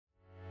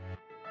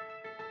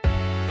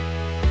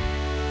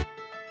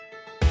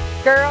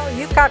Girl,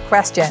 you've got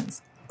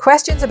questions.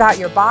 Questions about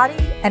your body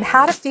and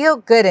how to feel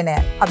good in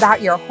it, about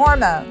your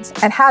hormones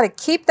and how to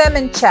keep them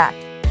in check.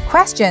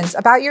 Questions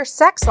about your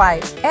sex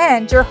life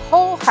and your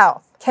whole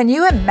health. Can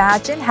you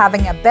imagine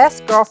having a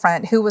best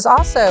girlfriend who was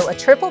also a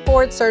triple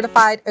board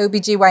certified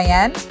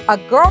OBGYN? A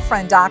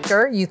girlfriend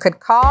doctor you could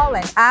call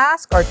and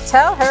ask or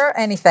tell her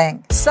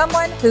anything.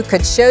 Someone who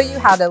could show you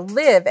how to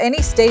live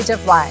any stage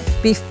of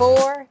life,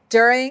 before,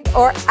 during,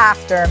 or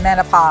after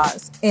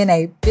menopause, in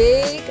a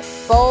big,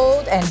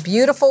 bold, and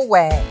beautiful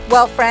way.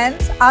 Well,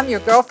 friends, I'm your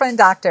girlfriend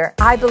doctor.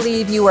 I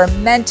believe you are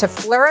meant to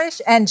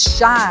flourish and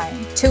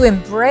shine, to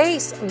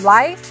embrace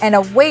life and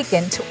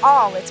awaken to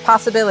all its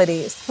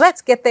possibilities.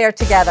 Let's get there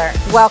together.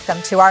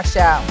 Welcome to our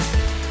show.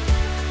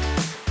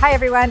 Hi,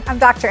 everyone. I'm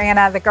Dr.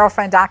 Anna, the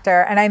girlfriend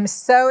doctor, and I'm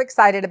so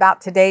excited about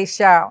today's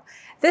show.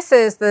 This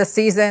is the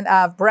season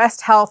of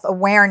breast health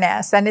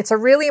awareness, and it's a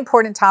really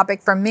important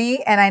topic for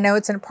me, and I know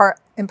it's an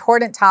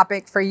important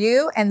topic for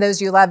you and those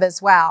you love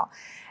as well.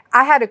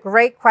 I had a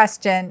great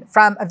question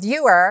from a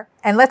viewer,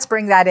 and let's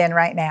bring that in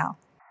right now.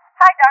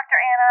 Hi, Dr.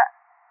 Anna.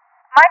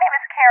 My name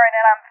is Karen,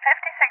 and I'm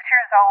 56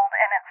 years old,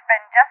 and it's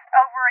been just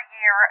over a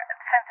year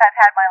since I've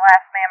had my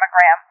last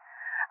mammogram.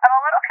 I'm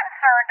a little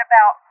concerned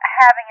about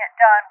having it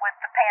done with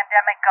the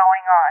pandemic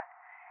going on.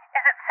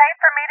 Is it safe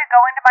for me to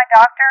go into my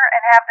doctor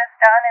and have this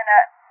done in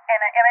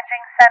an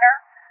imaging center?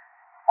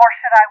 Or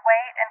should I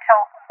wait until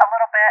a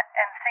little bit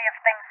and see if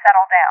things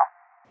settle down?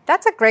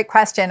 That's a great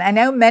question. I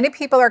know many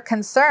people are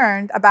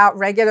concerned about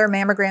regular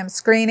mammogram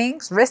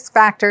screenings, risk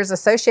factors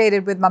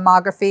associated with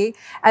mammography,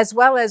 as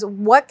well as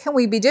what can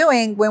we be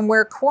doing when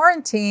we're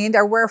quarantined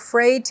or we're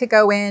afraid to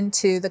go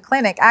into the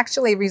clinic.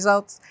 Actually,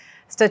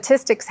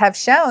 statistics have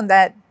shown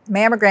that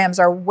mammograms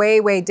are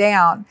way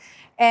down.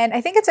 And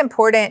I think it's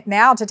important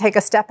now to take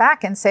a step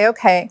back and say,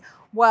 okay,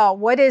 well,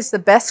 what is the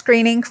best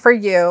screening for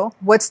you?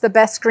 What's the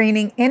best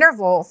screening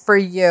interval for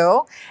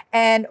you?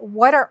 And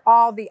what are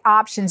all the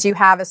options you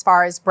have as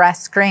far as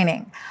breast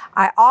screening?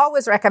 I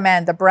always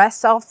recommend the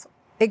breast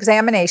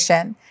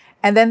self-examination.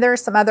 And then there are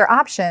some other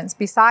options.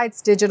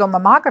 Besides digital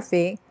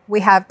mammography,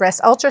 we have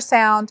breast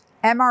ultrasound,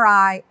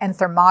 MRI, and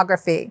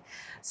thermography.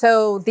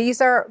 So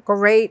these are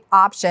great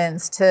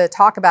options to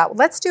talk about.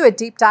 Let's do a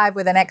deep dive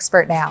with an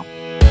expert now.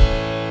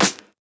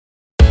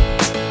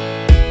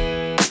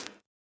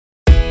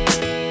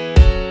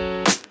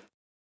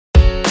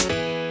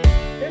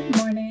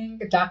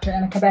 Dr.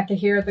 Anna Cabeca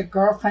here, the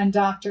girlfriend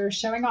doctor,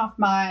 showing off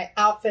my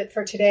outfit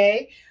for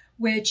today,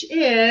 which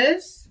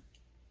is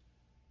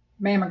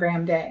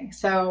mammogram day.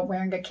 So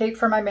wearing a cape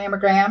for my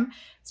mammogram.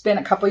 It's been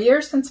a couple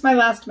years since my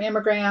last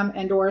mammogram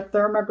and or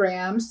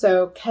thermogram,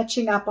 so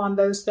catching up on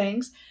those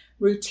things.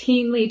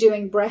 Routinely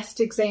doing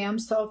breast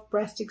exams,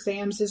 self-breast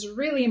exams is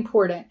really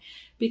important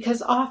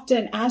because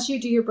often as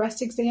you do your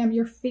breast exam,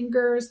 your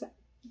fingers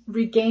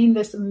regain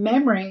this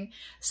memory.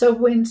 So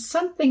when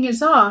something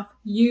is off,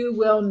 you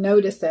will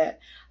notice it.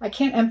 I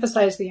can't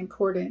emphasize the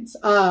importance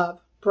of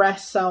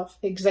breast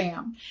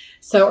self-exam,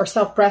 or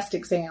self-breast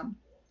exam,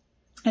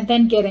 and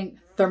then getting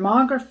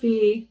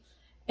thermography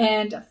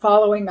and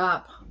following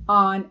up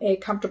on a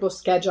comfortable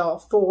schedule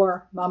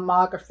for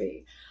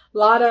mammography. A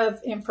lot of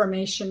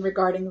information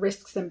regarding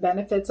risks and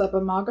benefits of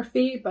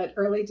mammography, but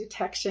early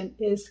detection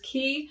is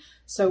key.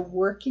 So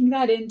working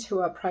that into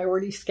a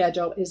priority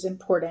schedule is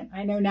important.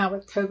 I know now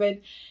with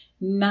COVID,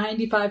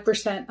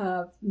 95%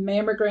 of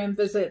mammogram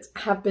visits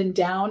have been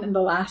down in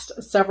the last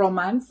several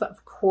months,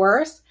 of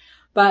course,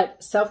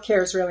 but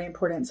self-care is really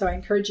important. So I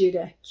encourage you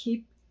to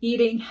keep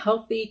eating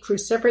healthy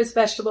cruciferous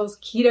vegetables,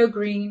 keto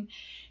green,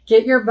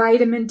 get your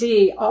vitamin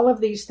D. All of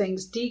these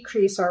things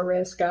decrease our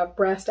risk of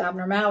breast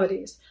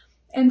abnormalities.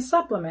 And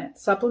supplement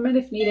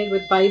if needed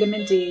with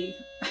vitamin D,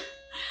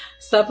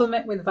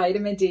 supplement with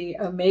vitamin D,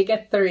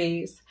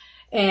 omega-3s,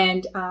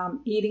 and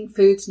eating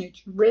foods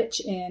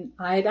rich in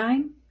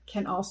iodine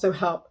can also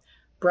help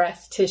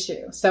breast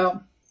tissue.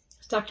 So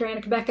Dr.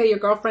 Anna Cabeca, your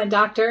girlfriend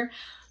doctor,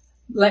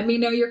 let me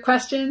know your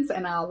questions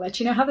and I'll let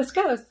you know how this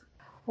goes.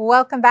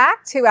 Welcome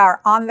back to our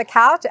On the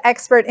Couch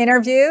expert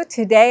interview.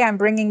 Today I'm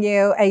bringing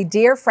you a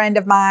dear friend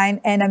of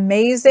mine, an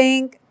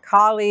amazing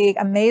colleague,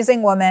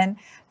 amazing woman,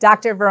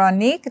 Dr.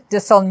 Veronique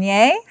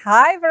Desaulniers.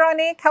 Hi,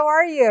 Veronique. How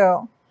are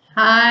you?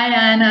 Hi,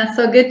 Anna.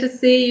 So good to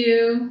see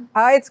you.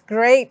 Oh, it's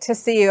great to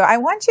see you. I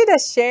want you to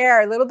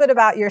share a little bit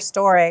about your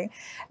story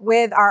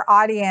with our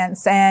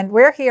audience. And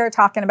we're here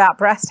talking about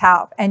breast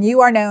health. And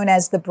you are known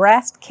as the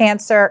breast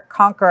cancer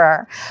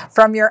conqueror.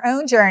 From your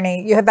own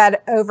journey, you have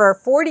had over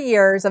 40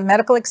 years of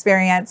medical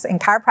experience in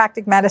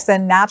chiropractic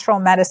medicine, natural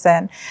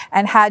medicine,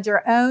 and had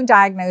your own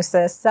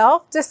diagnosis,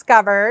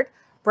 self-discovered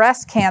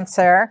breast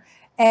cancer,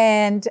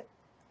 and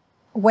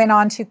went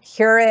on to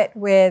cure it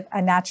with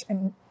a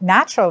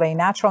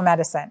natural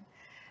medicine.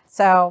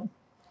 So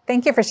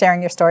thank you for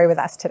sharing your story with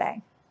us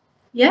today.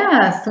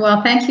 Yes.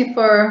 Well, thank you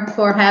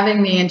for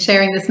having me and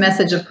sharing this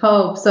message of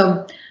hope.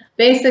 So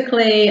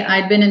basically,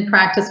 I'd been in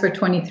practice for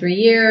 23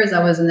 years.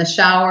 I was in the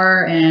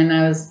shower and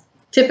I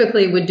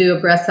typically would do a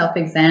breast health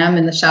exam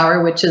in the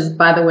shower, which is,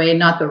 by the way,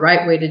 not the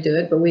right way to do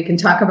it, but we can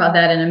talk about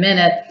that in a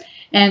minute.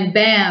 And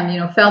bam,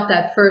 felt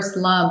that first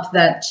lump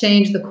that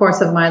changed the course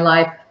of my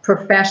life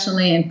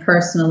professionally and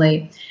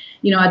personally.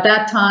 At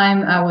that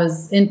time, I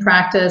was in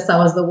practice. I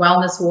was the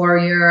wellness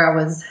warrior. I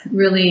was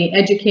really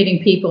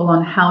educating people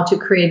on how to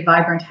create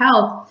vibrant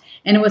health.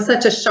 And it was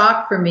such a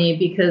shock for me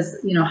because,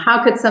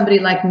 how could somebody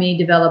like me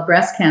develop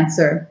breast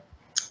cancer?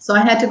 So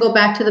I had to go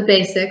back to the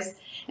basics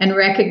and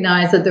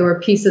recognize that there were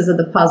pieces of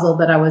the puzzle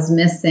that I was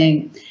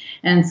missing.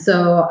 And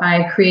so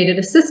I created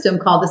a system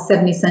called the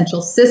 7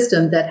 Essential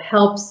System that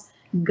helps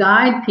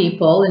guide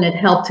people, and it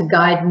helped to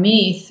guide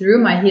me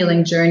through my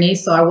healing journey.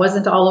 So I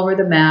wasn't all over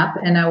the map,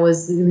 and I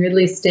was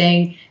really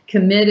staying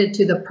committed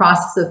to the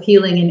process of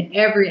healing in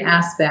every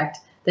aspect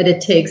that it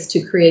takes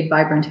to create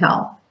vibrant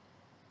health.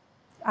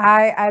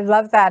 I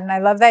love that. And I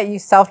love that you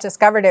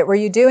self-discovered it. Were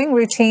you doing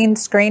routine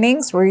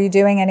screenings? Were you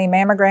doing any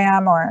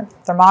mammogram or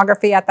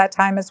thermography at that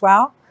time as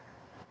well?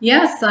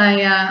 Yes,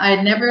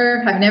 I've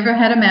never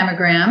had a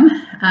mammogram,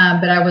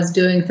 but I was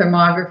doing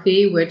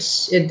thermography,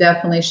 which it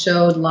definitely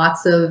showed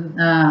lots of,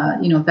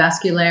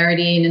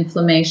 vascularity and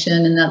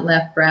inflammation in that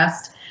left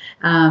breast.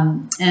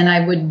 And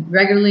I would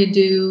regularly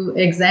do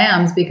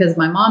exams because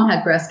my mom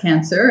had breast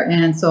cancer.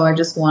 And so I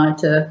just wanted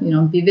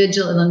to, be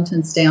vigilant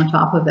and stay on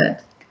top of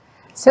it.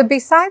 So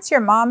besides your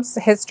mom's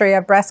history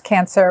of breast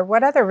cancer,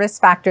 what other risk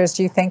factors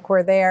do you think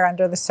were there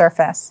under the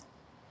surface?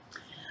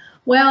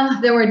 Well,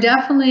 there were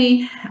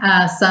definitely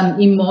some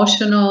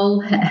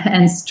emotional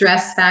and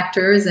stress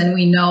factors, and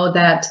we know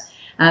that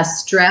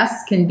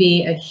stress can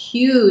be a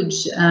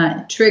huge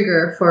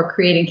trigger for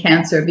creating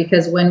cancer,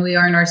 because when we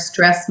are in our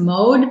stress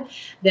mode,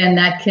 then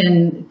that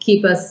can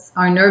keep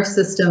our nerve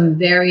system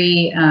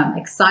very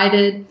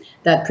excited.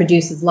 That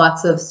produces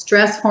lots of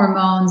stress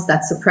hormones,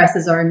 that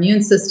suppresses our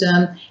immune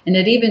system, and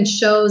it even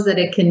shows that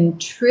it can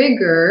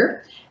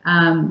trigger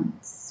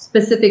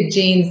specific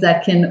genes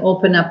that can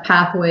open up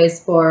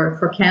pathways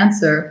for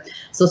cancer.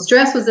 So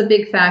stress was a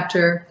big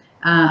factor.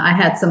 I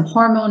had some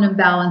hormone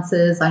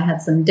imbalances. I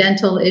had some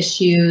dental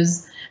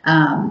issues.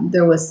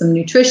 There was some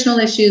nutritional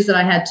issues that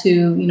I had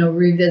to,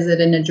 revisit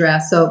and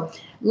address. So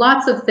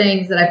lots of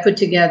things that I put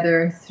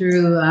together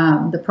through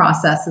the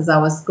process as I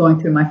was going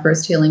through my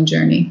first healing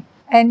journey.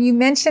 And you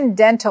mentioned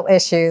dental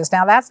issues.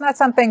 Now, that's not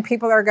something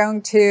people are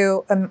going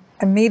to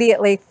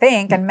immediately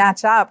think and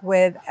match up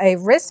with a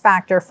risk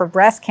factor for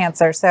breast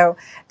cancer. So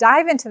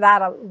dive into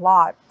that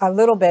a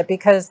little bit,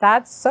 because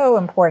that's so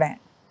important.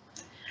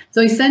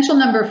 So essential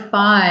number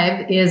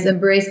 5 is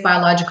embrace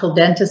biological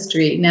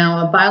dentistry.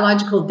 Now, a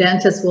biological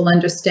dentist will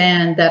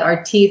understand that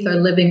our teeth are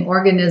living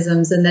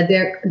organisms and that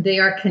they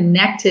are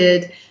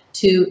connected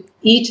to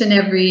each and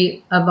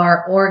every of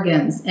our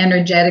organs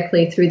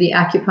energetically through the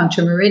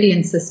acupuncture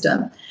meridian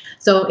system.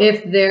 So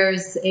if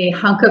there's a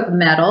hunk of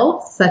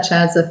metal, such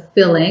as a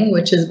filling,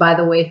 which is, by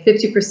the way,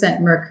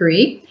 50%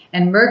 mercury,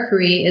 and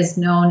mercury is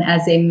known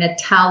as a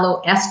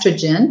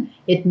metalloestrogen,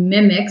 it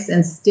mimics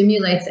and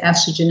stimulates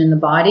estrogen in the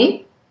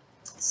body.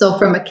 So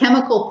from a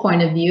chemical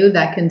point of view,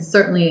 that can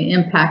certainly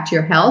impact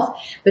your health.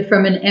 But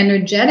from an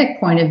energetic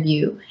point of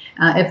view,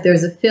 if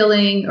there's a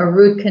filling, a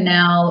root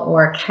canal,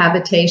 or a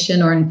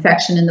cavitation or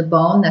infection in the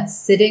bone that's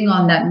sitting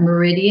on that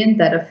meridian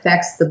that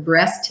affects the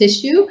breast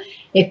tissue,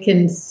 it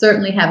can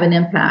certainly have an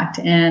impact.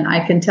 And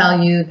I can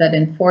tell you that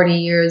in 40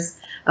 years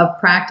of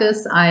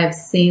practice, I have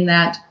seen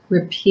that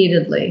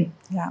repeatedly.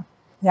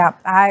 Yeah,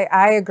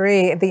 I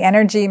agree. The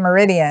energy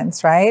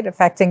meridians, right?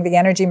 Affecting the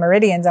energy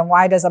meridians, and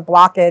why does a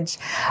blockage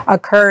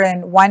occur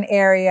in one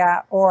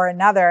area or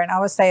another? And I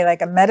would say,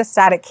 like, a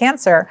metastatic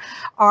cancer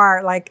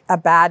are like a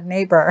bad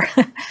neighbor.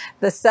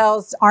 The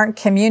cells aren't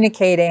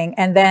communicating,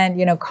 and then,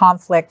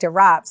 conflict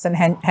erupts,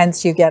 and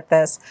hence you get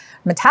this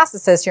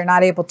metastasis. You're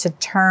not able to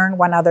turn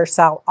one other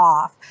cell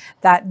off.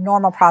 That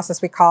normal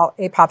process we call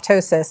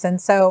apoptosis.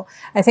 And so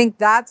I think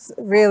that's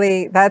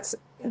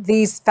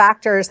these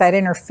factors that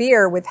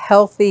interfere with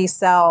healthy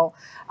cell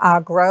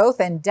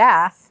growth and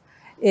death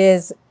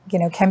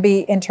can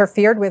be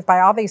interfered with by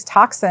all these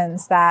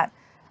toxins that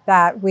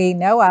we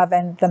know of,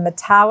 and the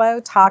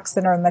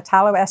metallotoxin or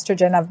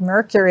metalloestrogen of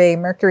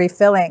mercury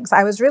fillings.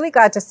 I was really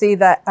glad to see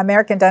the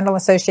American Dental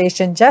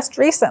Association just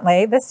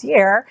recently, this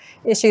year,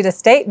 issued a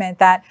statement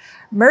that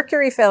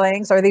mercury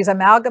fillings, or these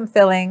amalgam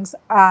fillings,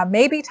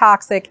 may be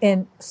toxic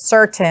in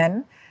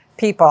certain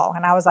people.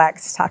 And I was like,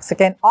 it's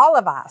toxic in all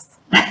of us.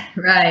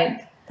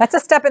 Right. That's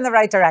a step in the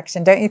right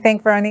direction, don't you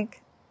think,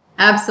 Veronique?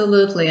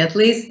 Absolutely. At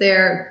least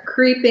they're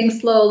creeping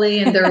slowly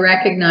and they're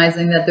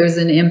recognizing that there's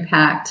an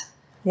impact.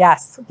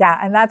 Yes. Yeah.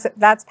 And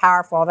that's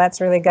powerful.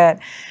 That's really good.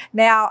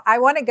 Now, I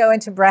want to go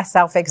into breast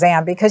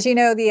self-exam because,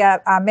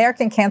 the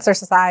American Cancer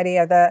Society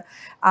and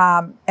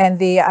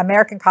the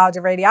American College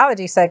of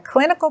Radiology said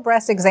clinical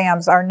breast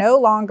exams are no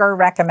longer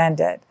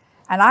recommended.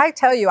 And I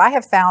tell you, I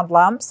have found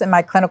lumps in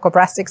my clinical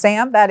breast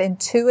exam. That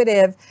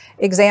intuitive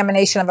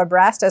examination of a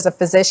breast as a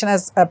physician,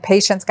 as a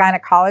patient's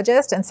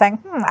gynecologist, and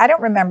saying, I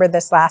don't remember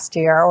this last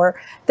year,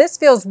 or this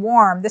feels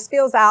warm, this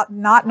feels out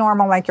not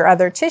normal like your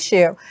other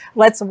tissue.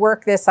 Let's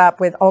work this up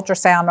with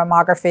ultrasound,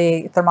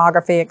 mammography,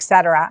 thermography,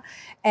 etc.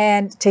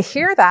 And to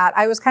hear that,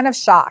 I was kind of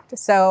shocked.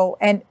 So,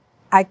 and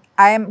I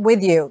am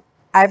with you.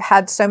 I've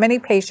had so many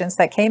patients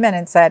that came in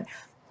and said,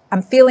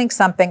 I'm feeling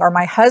something, or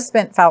my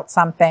husband felt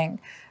something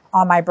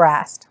on my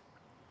breast.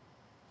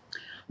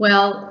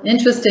 Well,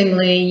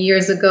 interestingly,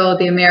 years ago,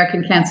 the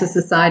American Cancer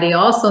Society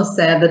also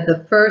said that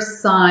the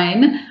first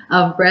sign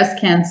of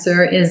breast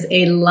cancer is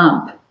a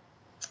lump.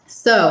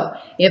 So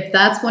if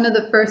that's one of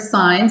the first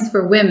signs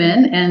for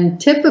women,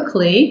 and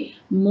typically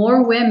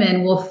more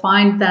women will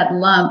find that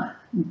lump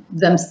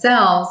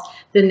themselves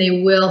than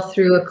they will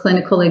through a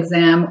clinical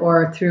exam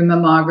or through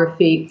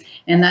mammography.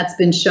 And that's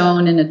been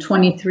shown in a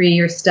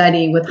 23-year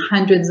study with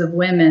hundreds of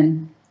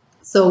women.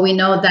 So we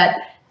know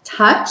that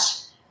touch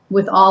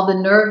with all the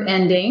nerve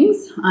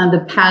endings on the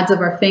pads of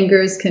our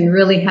fingers can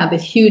really have a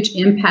huge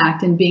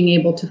impact in being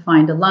able to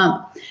find a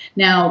lump.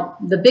 Now,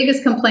 the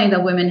biggest complaint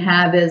that women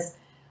have is,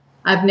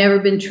 I've never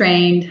been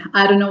trained.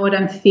 I don't know what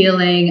I'm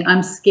feeling.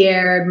 I'm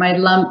scared.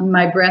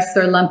 My breasts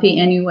are lumpy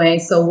anyway.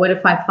 So what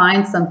if I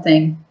find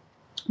something?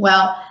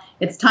 Well,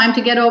 it's time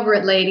to get over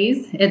it,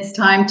 ladies. It's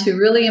time to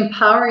really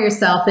empower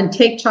yourself and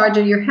take charge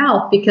of your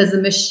health, because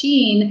the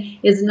machine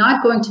is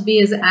not going to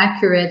be as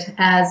accurate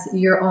as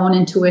your own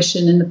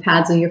intuition in the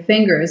pads of your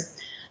fingers.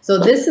 So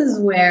this is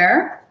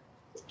where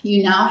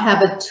you now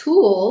have a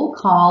tool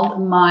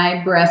called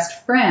My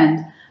Breast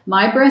Friend.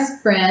 My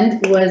Breast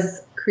Friend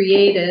was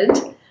created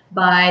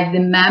by the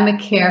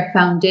MammaCare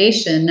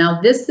Foundation.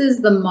 Now, this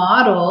is the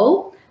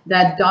model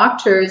that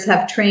doctors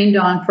have trained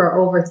on for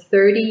over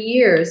 30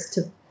 years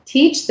to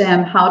teach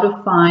them how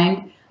to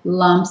find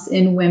lumps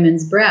in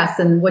women's breasts.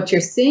 And what you're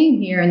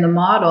seeing here in the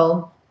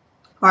model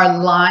are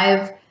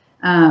live,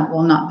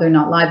 they're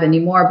not live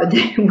anymore, but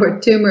they were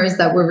tumors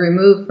that were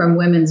removed from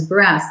women's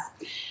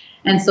breasts.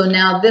 And so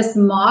now this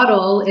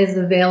model is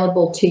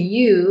available to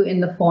you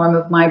in the form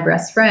of My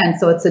Breast Friend.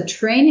 So it's a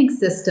training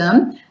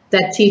system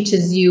that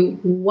teaches you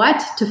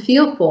what to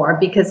feel for,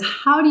 because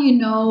how do you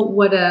know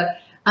what a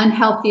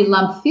unhealthy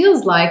lump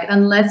feels like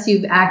unless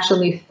you've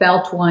actually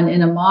felt one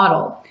in a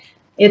model?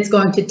 It's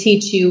going to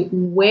teach you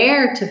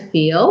where to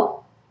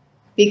feel,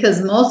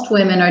 because most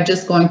women are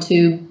just going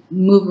to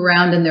move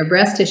around in their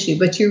breast tissue,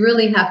 but you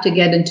really have to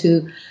get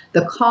into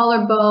the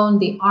collarbone,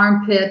 the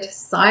armpit,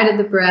 side of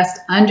the breast,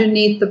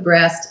 underneath the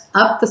breast,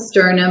 up the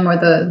sternum or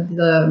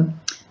the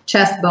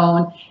chest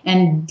bone,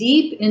 and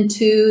deep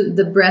into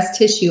the breast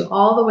tissue,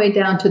 all the way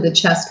down to the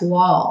chest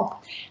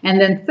wall. And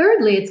then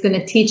thirdly, it's going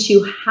to teach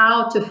you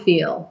how to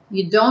feel.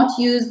 You don't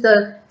use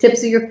the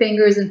tips of your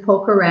fingers and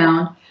poke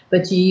around,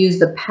 but you use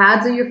the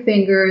pads of your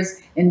fingers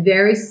in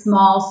very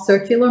small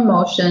circular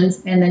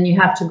motions, and then you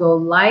have to go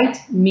light,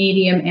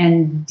 medium,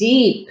 and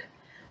deep.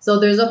 So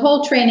there's a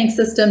whole training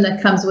system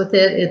that comes with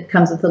it. It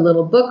comes with a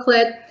little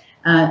booklet,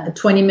 a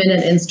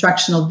 20-minute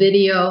instructional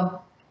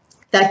video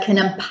that can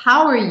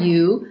empower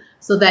you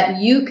so that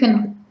you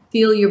can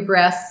feel your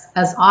breasts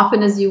as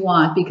often as you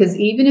want, because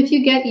even if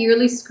you get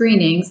yearly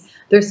screenings,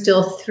 there's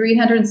still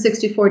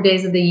 364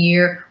 days of the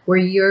year where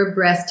your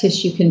breast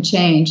tissue can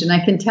change. And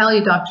I can tell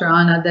you, Dr.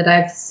 Anna, that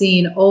I've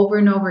seen over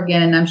and over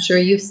again, and I'm sure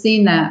you've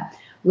seen that,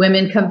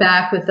 women come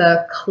back with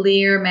a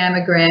clear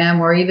mammogram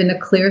or even a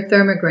clear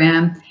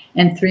thermogram,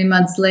 and 3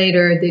 months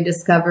later, they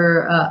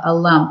discover a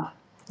lump.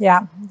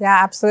 Yeah,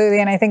 absolutely.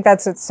 And I think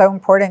it's so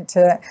important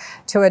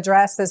to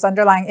address this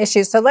underlying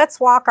issue. So let's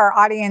walk our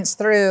audience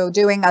through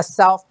doing a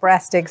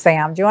self-breast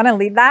exam. Do you want to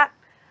lead that?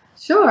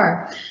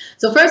 Sure.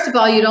 So first of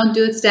all, you don't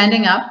do it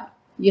standing up.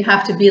 You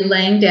have to be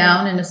laying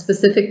down in a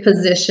specific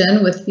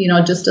position with,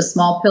 just a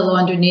small pillow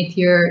underneath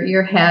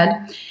your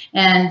head.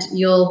 And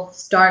you'll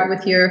start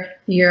with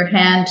your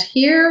hand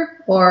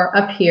here or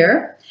up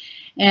here.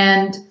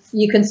 And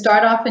you can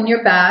start off in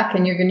your back,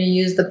 and you're going to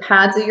use the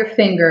pads of your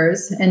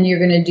fingers, and you're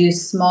going to do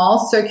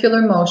small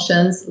circular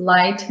motions,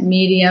 light,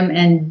 medium,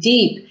 and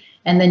deep.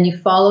 And then you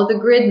follow the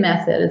grid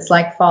method. It's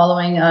like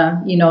following,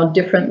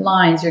 different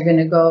lines. You're going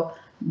to go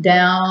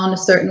down a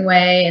certain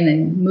way and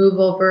then move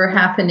over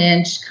half an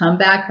inch, come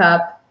back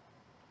up,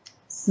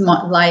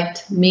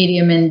 light,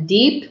 medium, and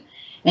deep.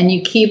 And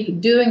you keep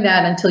doing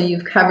that until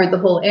you've covered the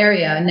whole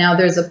area. Now,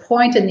 there's a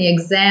point in the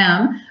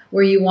exam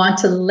where you want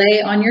to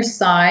lay on your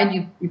side.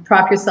 You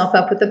prop yourself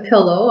up with a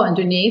pillow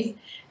underneath,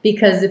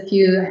 because if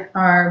you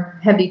are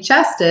heavy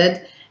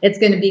chested, it's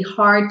going to be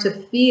hard to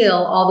feel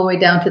all the way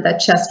down to that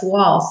chest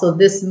wall. So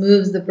this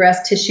moves the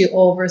breast tissue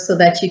over so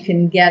that you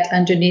can get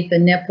underneath the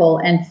nipple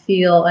and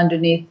feel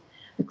underneath,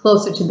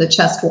 closer to the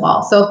chest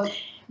wall. So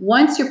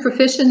once you're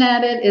proficient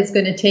at it, it's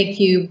going to take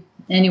you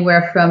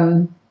anywhere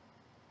from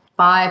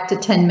 5 to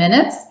 10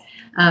 minutes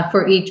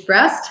for each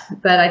breast.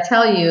 But I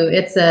tell you,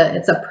 it's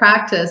a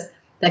practice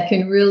that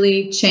can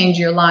really change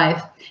your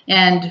life.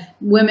 And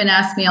women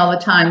ask me all the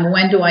time,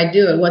 when do I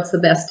do it? What's the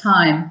best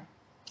time?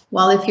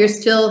 Well, if you're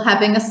still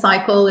having a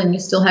cycle and you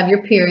still have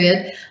your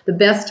period, the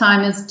best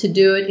time is to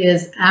do it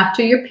is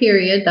after your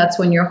period. That's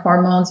when your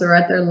hormones are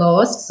at their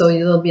lowest, so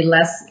there'll be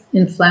less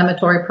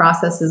inflammatory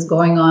processes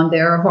going on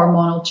there, or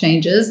hormonal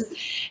changes.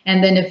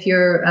 And then if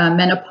you're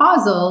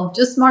menopausal,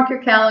 just mark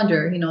your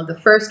calendar, the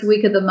first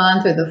week of the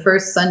month or the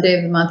first Sunday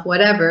of the month,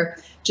 whatever,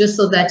 just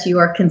so that you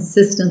are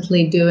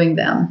consistently doing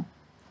them.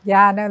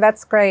 Yeah, no,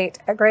 that's great.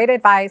 Great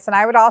advice. And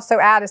I would also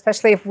add,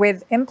 especially if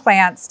with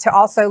implants, to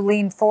also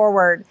lean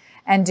forward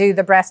and do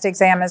the breast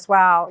exam as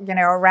well,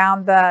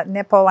 around the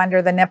nipple,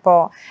 under the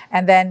nipple,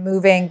 and then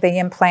moving the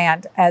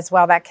implant as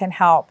well. That can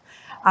help,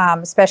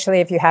 especially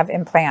if you have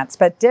implants.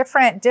 But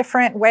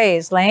different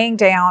ways, laying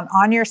down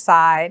on your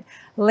side,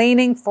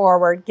 leaning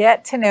forward,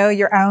 get to know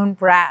your own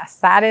breasts.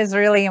 That is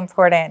really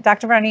important.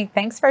 Dr. Veronique,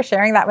 thanks for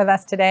sharing that with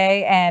us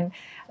today, and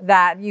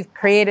that you've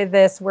created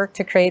this, work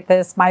to create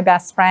this, my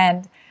best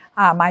friend,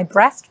 my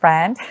breast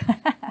friend,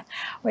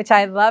 which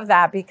I love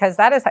that, because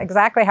that is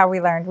exactly how we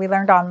learned. We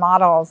learned on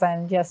models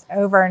and just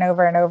over and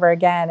over and over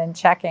again, and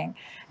checking,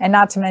 and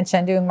not to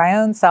mention doing my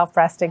own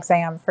self-breast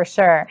exam for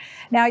sure.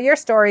 Now, your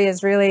story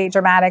is really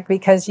dramatic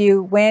because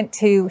you went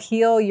to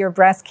heal your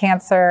breast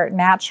cancer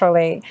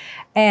naturally,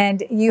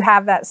 and you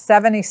have that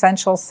 7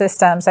 essential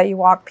systems that you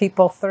walk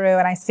people through.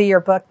 And I see your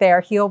book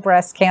there, Heal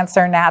Breast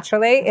Cancer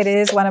Naturally. It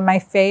is one of my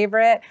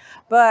favorite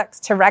books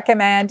to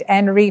recommend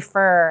and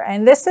refer.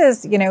 And this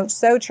is,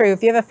 so true.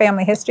 If you have a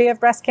family history of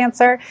breast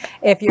cancer,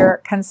 if you're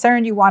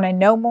concerned, you want to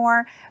know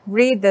more,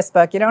 read this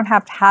book. You don't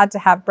have to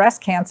have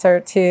breast cancer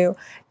to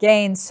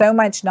gain so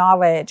much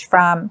knowledge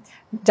from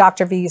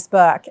Dr. V's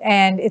book.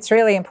 And it's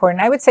really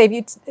important. I would say, if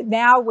you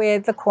now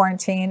with the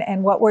quarantine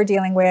and what we're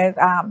dealing with,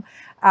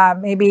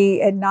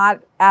 maybe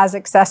not as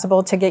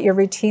accessible to get your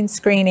routine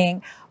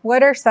screening,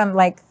 what are some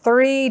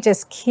 3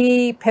 just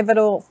key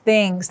pivotal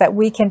things that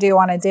we can do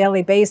on a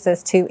daily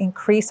basis to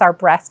increase our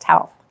breast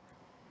health?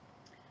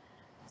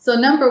 So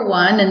number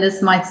one, and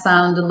this might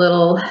sound a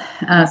little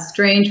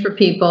strange for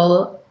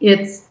people,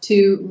 it's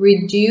to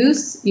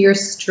reduce your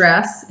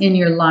stress in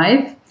your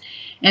life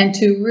and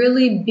to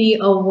really be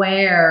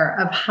aware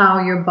of how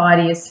your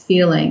body is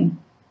feeling.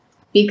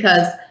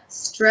 Because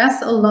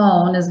stress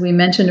alone, as we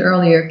mentioned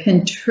earlier,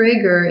 can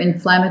trigger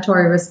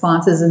inflammatory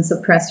responses and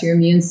suppress your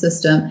immune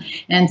system.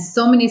 And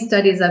so many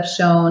studies have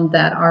shown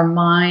that our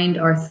mind,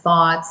 our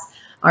thoughts,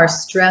 our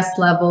stress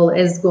level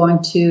is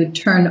going to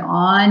turn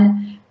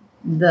on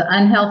the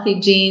unhealthy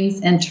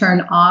genes and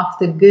turn off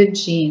the good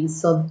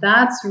genes. So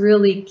that's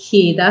really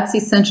key. That's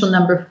essential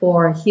number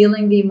 4,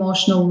 healing the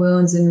emotional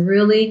wounds and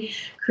really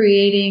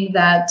creating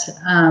that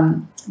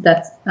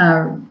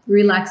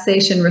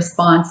relaxation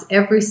response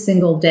every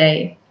single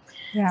day.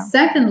 Yeah.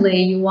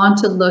 Secondly, you want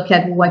to look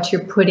at what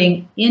you're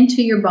putting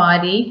into your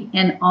body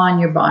and on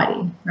your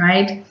body,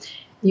 right?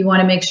 You want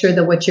to make sure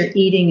that what you're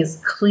eating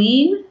is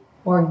clean,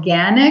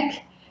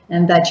 organic,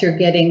 and that you're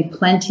getting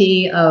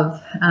plenty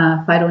of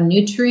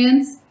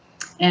phytonutrients,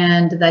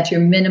 and that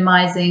you're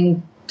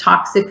minimizing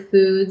toxic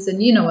foods,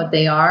 and you know what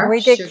they are.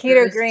 We get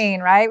keto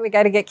green, right? We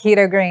got to get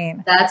keto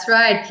green. That's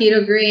right.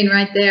 Keto green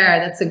right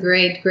there. That's a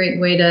great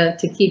way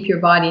to keep your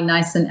body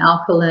nice and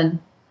alkaline.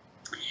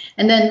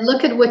 And then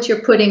look at what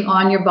you're putting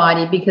on your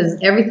body, because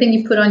everything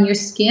you put on your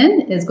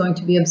skin is going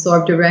to be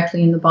absorbed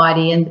directly in the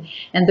body. And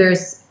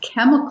there's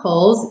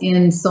chemicals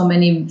in so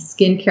many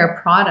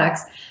skincare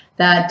products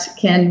that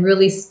can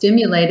really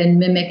stimulate and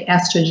mimic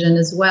estrogen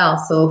as well.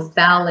 So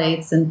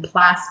phthalates and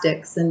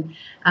plastics and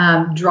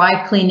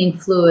dry cleaning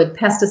fluid,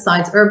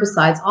 pesticides,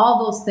 herbicides,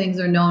 all those things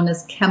are known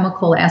as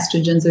chemical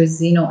estrogens or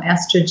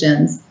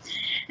xenoestrogens.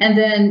 And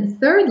then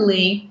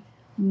thirdly,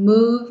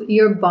 move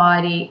your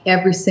body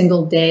every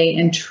single day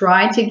and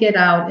try to get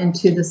out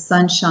into the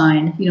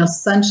sunshine.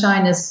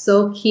 Sunshine is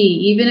so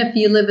key. Even if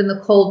you live in the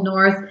cold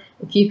north,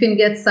 if you can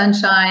get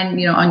sunshine,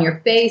 on your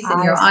face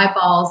and your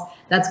eyeballs,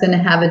 that's going to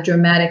have a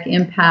dramatic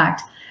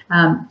impact.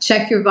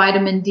 Check your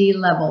vitamin D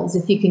levels.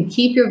 If you can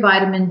keep your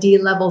vitamin D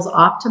levels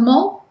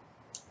optimal,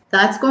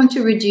 that's going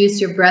to reduce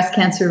your breast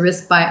cancer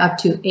risk by up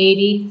to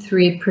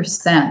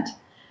 83%.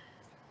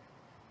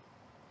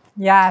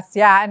 Yes,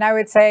 yeah, and I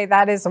would say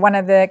that is one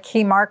of the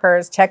key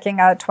markers. Checking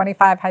a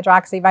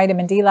 25-hydroxy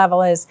vitamin D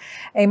level is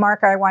a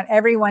marker I want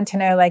everyone to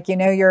know,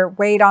 your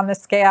weight on the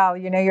scale,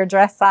 your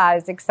dress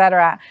size,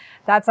 etc.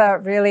 That's a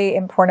really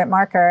important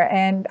marker.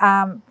 And,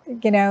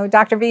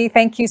 Dr. V,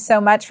 thank you so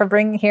much for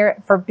being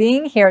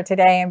here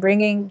today and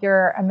bringing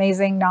your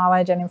amazing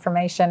knowledge and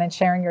information and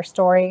sharing your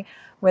story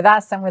with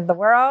us and with the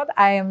world.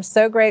 I am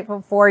so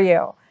grateful for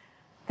you.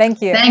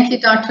 Thank you. Thank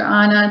you, Dr.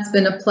 Anna. It's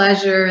been a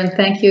pleasure. And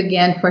thank you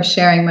again for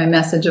sharing my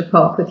message of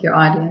hope with your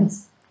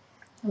audience.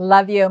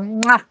 Love you.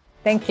 Mwah.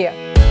 Thank you.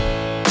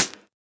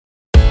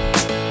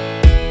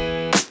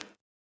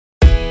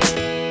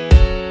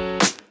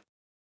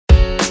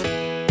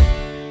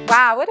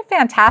 Wow, what a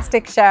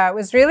fantastic show. It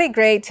was really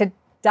great to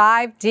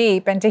dive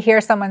deep and to hear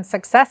someone's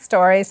success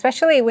story,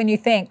 especially when you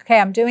think, okay,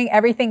 I'm doing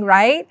everything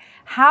right.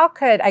 How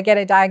could I get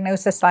a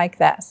diagnosis like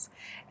this?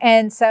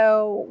 And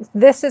so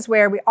this is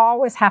where we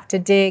always have to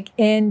dig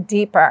in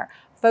deeper,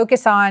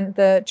 focus on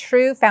the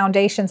true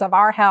foundations of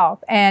our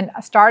health, and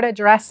start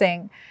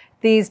addressing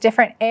these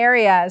different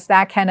areas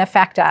that can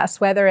affect us,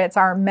 whether it's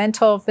our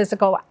mental,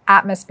 physical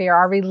atmosphere,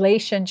 our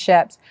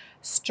relationships,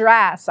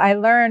 stress. I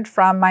learned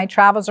from my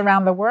travels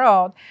around the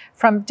world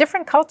from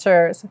different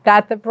cultures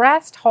that the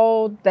breast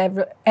hold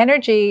the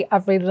energy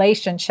of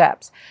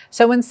relationships.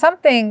 So when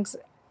something's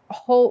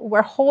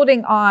we're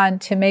holding on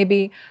to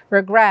maybe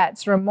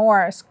regrets,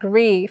 remorse,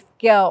 grief,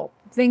 guilt,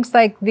 things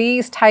like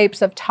these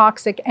types of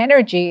toxic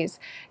energies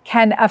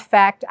can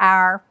affect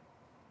our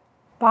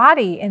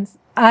body in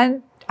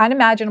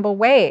unimaginable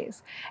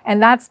ways.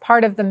 And that's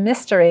part of the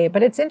mystery.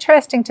 But it's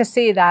interesting to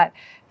see that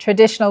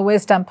traditional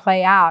wisdom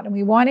play out. And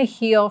we want to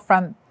heal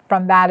from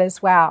that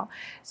as well.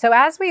 So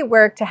as we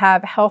work to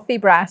have healthy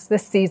breasts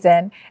this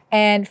season,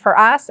 and for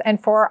us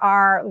and for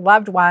our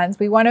loved ones,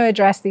 we want to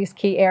address these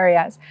key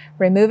areas: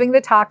 removing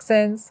the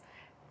toxins,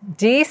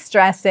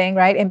 de-stressing,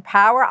 right?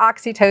 Empower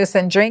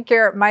oxytocin. Drink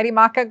your Mighty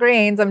Maca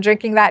greens. I'm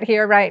drinking that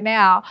here right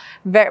now.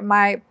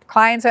 My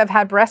clients who have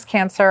had breast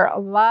cancer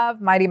love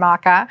Mighty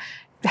Maca.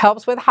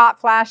 Helps with hot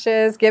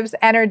flashes, gives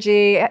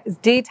energy,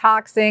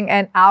 detoxing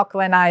and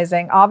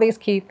alkalinizing. All these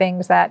key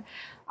things that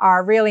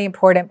are really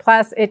important.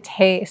 Plus, it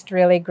tastes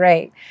really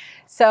great.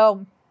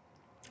 So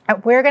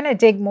we're going to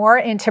dig more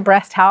into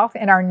breast health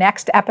in our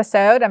next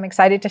episode. I'm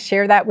excited to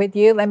share that with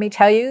you. Let me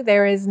tell you,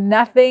 there is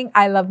nothing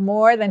I love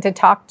more than to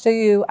talk to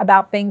you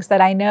about things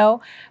that I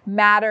know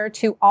matter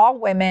to all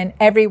women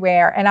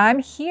everywhere. And I'm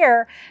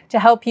here to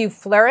help you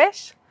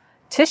flourish,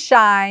 to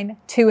shine,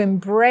 to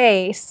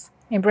embrace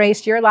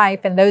your life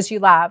and those you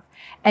love,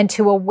 and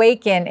to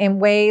awaken in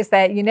ways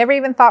that you never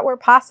even thought were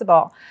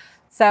possible.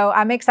 So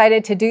I'm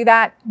excited to do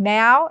that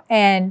now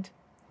and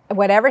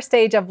whatever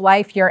stage of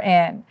life you're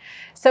in.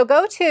 So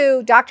go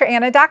to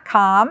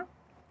dranna.com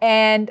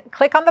and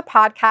click on the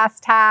podcast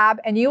tab,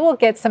 and you will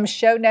get some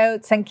show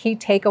notes and key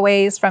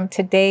takeaways from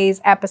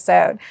today's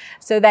episode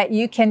so that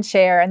you can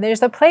share. And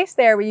there's a place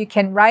there where you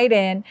can write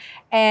in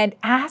and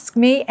ask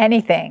me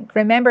anything.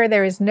 Remember,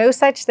 there is no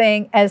such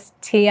thing as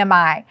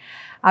TMI.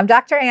 I'm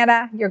Dr.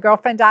 Anna, your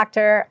girlfriend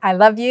doctor. I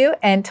love you.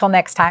 Until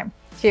next time.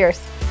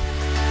 Cheers.